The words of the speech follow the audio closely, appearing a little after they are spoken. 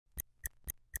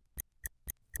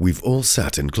We've all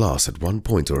sat in class at one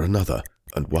point or another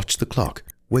and watched the clock,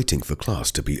 waiting for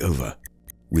class to be over.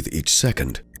 With each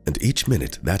second and each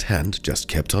minute, that hand just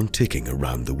kept on ticking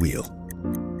around the wheel.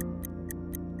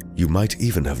 You might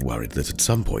even have worried that at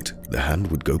some point the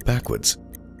hand would go backwards.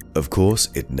 Of course,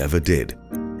 it never did.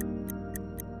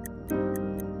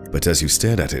 But as you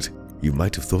stared at it, you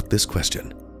might have thought this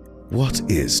question: what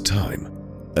is time?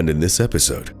 And in this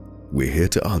episode, we're here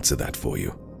to answer that for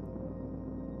you.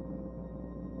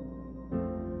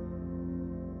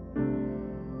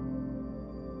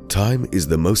 Time is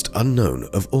the most unknown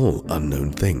of all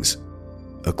unknown things.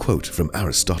 A quote from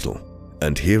Aristotle.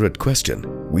 And here at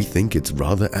Questn, we think it's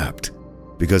rather apt,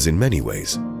 because in many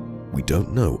ways, we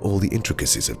don't know all the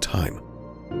intricacies of time,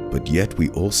 but yet we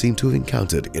all seem to have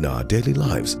encountered in our daily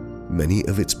lives many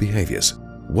of its behaviors,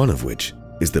 one of which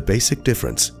is the basic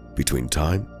difference between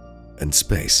time and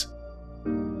space.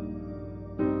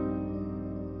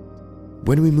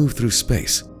 When we move through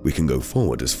space, we can go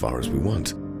forward as far as we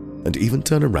want, and even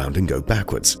turn around and go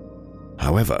backwards.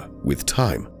 However, with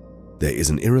time, there is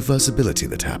an irreversibility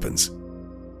that happens.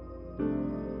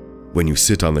 When you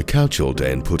sit on the couch all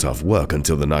day and put off work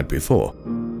until the night before,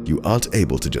 you aren't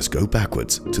able to just go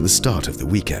backwards to the start of the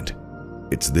weekend.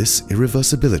 It's this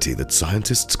irreversibility that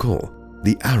scientists call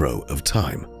the arrow of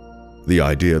time. The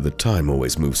idea that time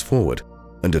always moves forward,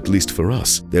 and at least for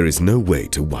us, there is no way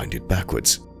to wind it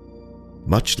backwards.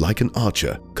 Much like an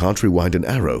archer can't rewind an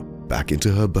arrow back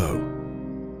into her bow.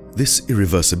 This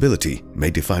irreversibility may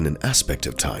define an aspect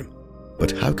of time,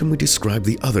 but how can we describe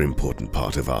the other important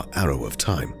part of our arrow of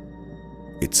time?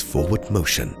 Its forward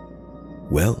motion.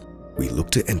 Well, we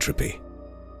look to entropy.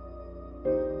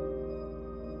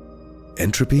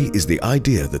 Entropy is the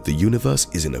idea that the universe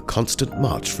is in a constant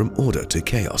march from order to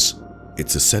chaos.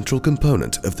 It's a central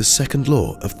component of the second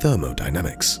law of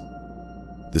thermodynamics.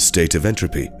 The state of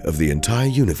entropy of the entire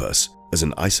universe as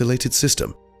an isolated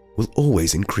system will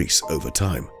always increase over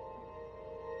time.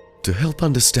 To help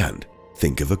understand,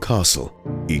 think of a castle.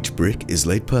 Each brick is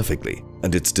laid perfectly,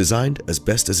 and it's designed as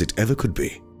best as it ever could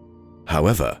be.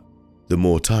 However, the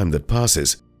more time that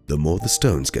passes, the more the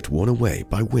stones get worn away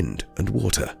by wind and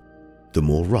water. The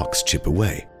more rocks chip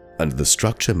away, and the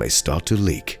structure may start to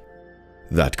leak.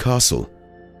 That castle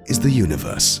is the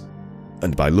universe,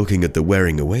 and by looking at the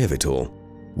wearing away of it all,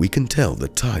 we can tell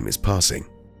that time is passing.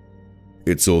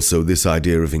 It's also this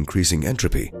idea of increasing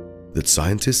entropy that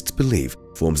scientists believe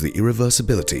forms the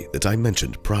irreversibility that I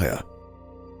mentioned prior.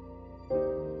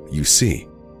 You see,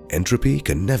 entropy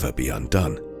can never be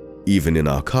undone. Even in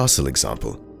our castle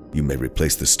example, you may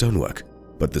replace the stonework,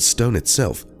 but the stone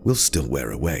itself will still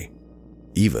wear away,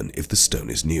 even if the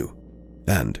stone is new.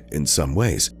 And in some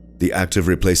ways, the act of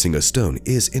replacing a stone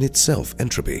is in itself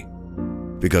entropy,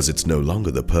 because it's no longer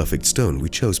the perfect stone we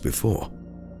chose before.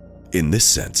 In this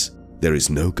sense, there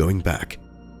is no going back,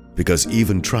 because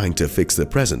even trying to fix the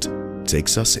present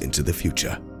takes us into the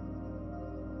future.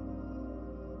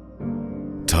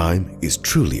 Time is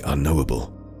truly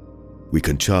unknowable. We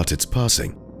can chart its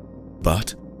passing,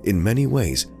 but in many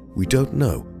ways we don't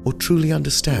know or truly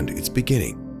understand its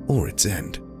beginning or its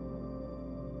end.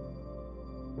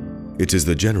 It is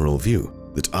the general view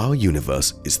that our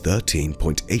universe is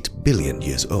 13.8 billion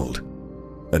years old,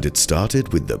 and it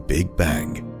started with the Big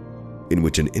Bang, in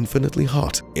which an infinitely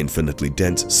hot, infinitely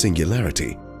dense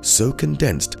singularity, so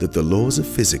condensed that the laws of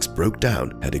physics broke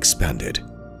down, had expanded.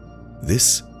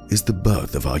 This is the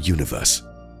birth of our universe,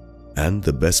 and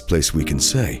the best place we can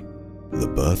say, the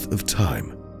birth of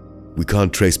time. We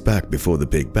can't trace back before the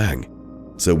Big Bang,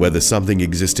 so whether something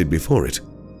existed before it,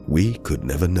 we could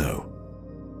never know.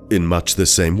 In much the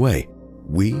same way,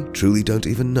 we truly don't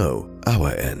even know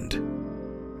our end.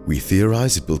 We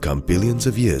theorize it will come billions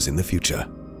of years in the future,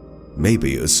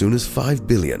 maybe as soon as 5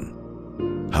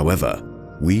 billion. However,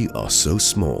 we are so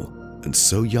small and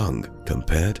so young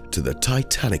compared to the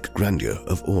titanic grandeur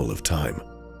of all of time.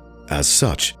 As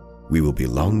such, we will be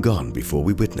long gone before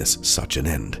we witness such an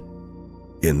end.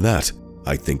 In that,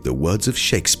 I think the words of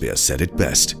Shakespeare said it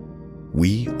best: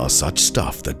 "We are such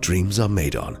stuff that dreams are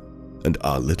made on, and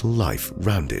our little life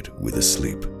rounded with a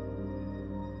sleep."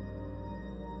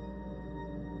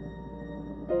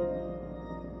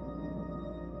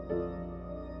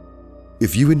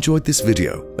 If you enjoyed this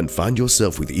video and find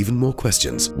yourself with even more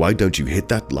questions, why don't you hit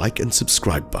that like and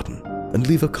subscribe button and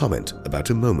leave a comment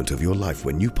about a moment of your life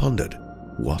when you pondered,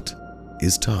 what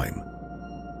is time?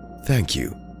 Thank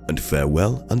you, and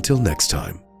farewell until next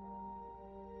time.